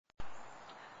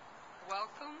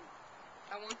welcome.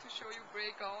 I want to show you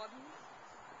Grey Garden.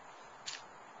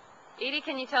 Edie,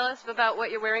 can you tell us about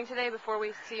what you're wearing today before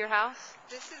we see your house?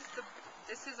 This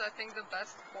is I think the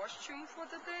best costume for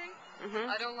the day. Mm-hmm.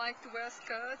 I don't like to wear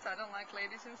skirts. I don't like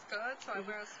ladies in skirts, so I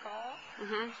wear a scarf.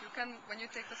 Mm-hmm. You can, when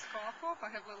you take the scarf off, I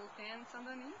have little pants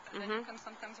underneath, and then you can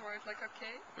sometimes wear it like a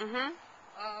cape. Mm-hmm.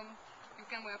 You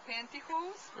can wear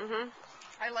pantyhose. Mm-hmm.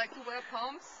 I like to wear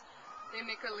pumps. They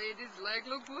make a lady's leg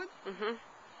look good. Mm-hmm.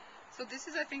 So this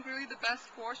is, I think, really the best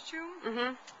costume.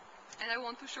 Mm-hmm. And I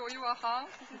want to show you our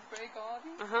house. This is Grey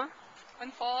Garden. Uh-huh.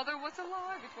 When Father was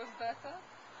alive, it was better.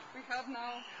 We have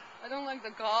now, I don't like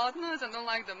the gardeners, I don't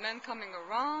like the men coming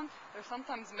around. There's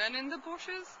sometimes men in the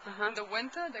bushes. In the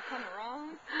winter, they come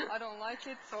around. I don't like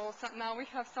it. So now we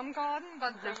have some garden,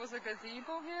 but there was a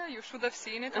gazebo here. You should have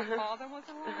seen it when Father was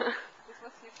alive. This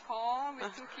was his car. We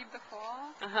still keep the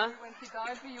car. When he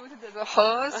died, we used it as a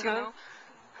hearse, you know.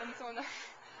 And so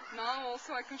now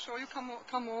also I can show you,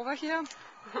 come over here.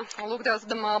 Oh, look, there's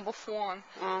the Marble Faun.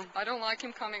 I don't like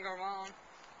him coming around.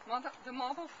 The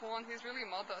Marble Faun, he's really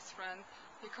Mother's friend.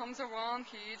 He comes around,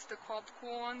 he eats the cropped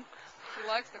corn. He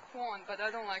likes the corn, but I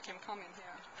don't like him coming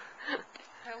here.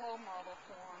 Hello, Marble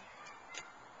Faun.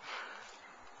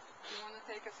 You want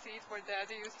to take a seat where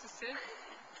Daddy used to sit?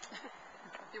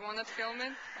 You want to film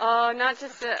it? Oh, not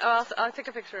just I'll take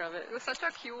a picture of it. You're such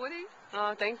a cutie.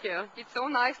 Oh, thank you. It's so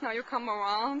nice now you come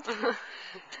around.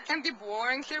 It can be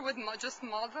boring here with just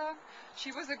Mother.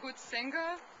 She was a good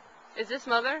singer. Is this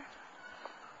Mother?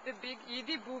 The big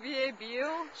Edith Bouvier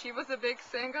Bill. She was a big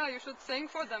singer. You should sing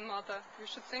for them, Mother. You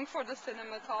should sing for the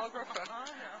cinematographer.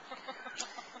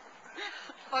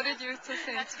 How did you used to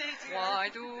sing? Why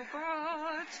do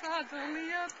birds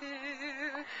suddenly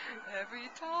appear every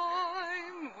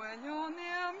time when you're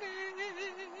near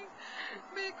me?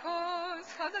 Because,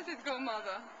 how does it go,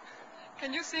 Mother?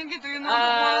 Can you sing it? Do you know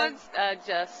the words?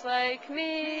 Just like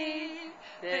me,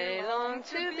 they long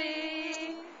to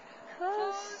be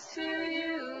close to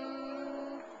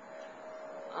you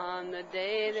on the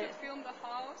day You that... should film the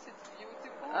house. It's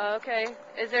beautiful. Okay.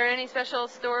 Is there any special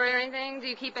story or anything? Do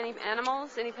you keep any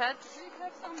animals, any pets? We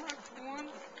have some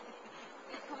raccoons.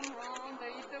 They come around,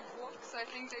 they eat the books. I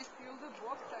think they steal the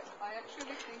books. I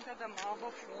actually think that the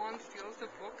Marble Faun steals the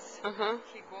books.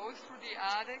 He goes through the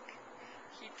attic.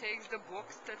 He takes the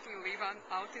books that we leave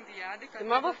out in the attic. The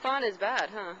Marble Faun is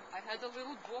bad, huh? I had a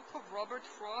little book of Robert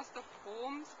Frost of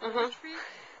poems, poetry,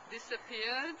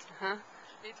 disappeared.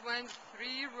 It went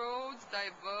 3 roads,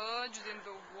 diverged in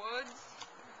the woods,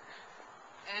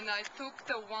 and I took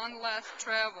the one last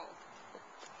travel.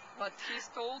 But he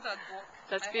stole that book.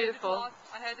 That's beautiful.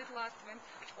 I had it last winter.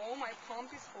 Oh, my pump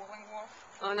is falling off.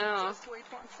 Oh no. Just wait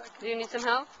 1 second. Do you need some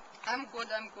help? I'm good,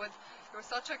 I'm good. You're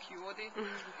such a cutie.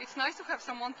 It's nice to have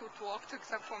someone to talk to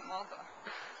except for Mother.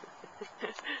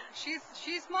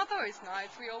 She's Mother is nice.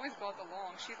 We always got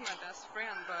along. She's my best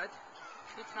friend, but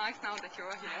it's nice now that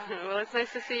you're here. Well, it's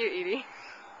nice to see you, Edie.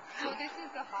 So this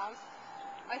is the house.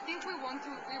 I think we want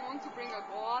to bring a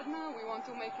gardener. We want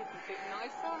to make it a bit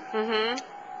nicer.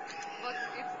 But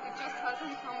it just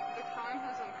hasn't come. The time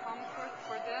hasn't come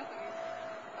for that. And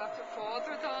after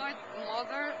Father died,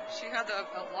 Mother, she had a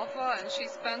lover, and she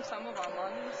spent some of our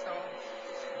money. So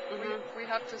we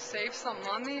have to save some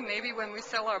money. Maybe when we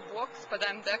sell our books. But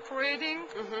I'm decorating.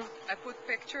 I put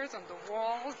pictures on the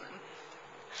walls, and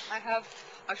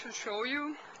I should show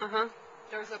you.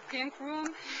 There's a pink room.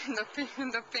 In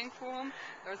the pink room,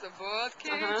 there's a bird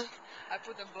cage. I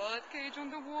put a bird cage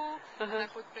on the wall, and I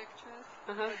put pictures.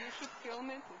 But you should film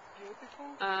it. It's beautiful.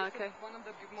 Okay. It's one of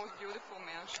the most beautiful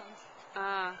mansions.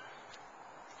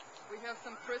 We have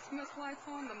some Christmas lights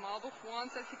on. The Marble Faun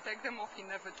says he take them off. He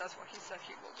never does what he said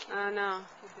he will do. Oh no.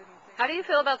 He didn't take How do you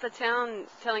feel about the town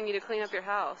telling you to clean up your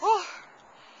house? Oh,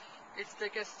 it's the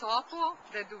Gestapo.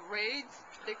 They do raids.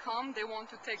 They come. They want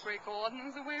to take Grey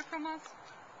Gardens away from us.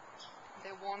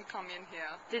 They won't come in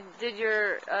here. Did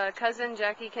your cousin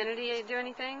Jackie Kennedy do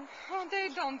anything? Oh,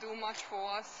 they don't do much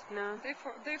for us. No.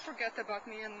 They forget about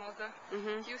me and Mother.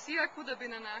 You see, I could have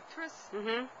been an actress.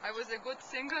 I was a good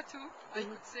singer too. I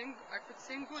could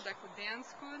sing good. I could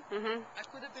dance good. I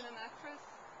could have been an actress.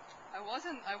 I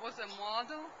wasn't. I was a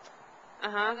model.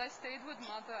 And I stayed with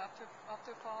Mother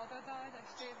after Father died. I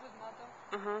stayed with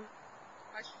Mother.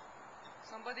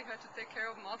 Somebody had to take care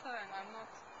of Mother, and I'm not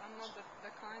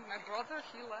the kind. My brother,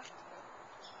 he left, but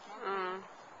not me.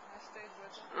 I stayed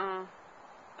with him.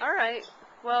 All right.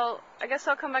 Well, I guess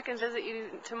I'll come back and visit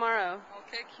you tomorrow.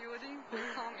 Okay, cutie.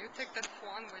 Come. You take that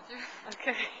fawn with you.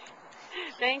 Okay.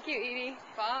 Thank you, Edie.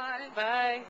 Bye. Bye.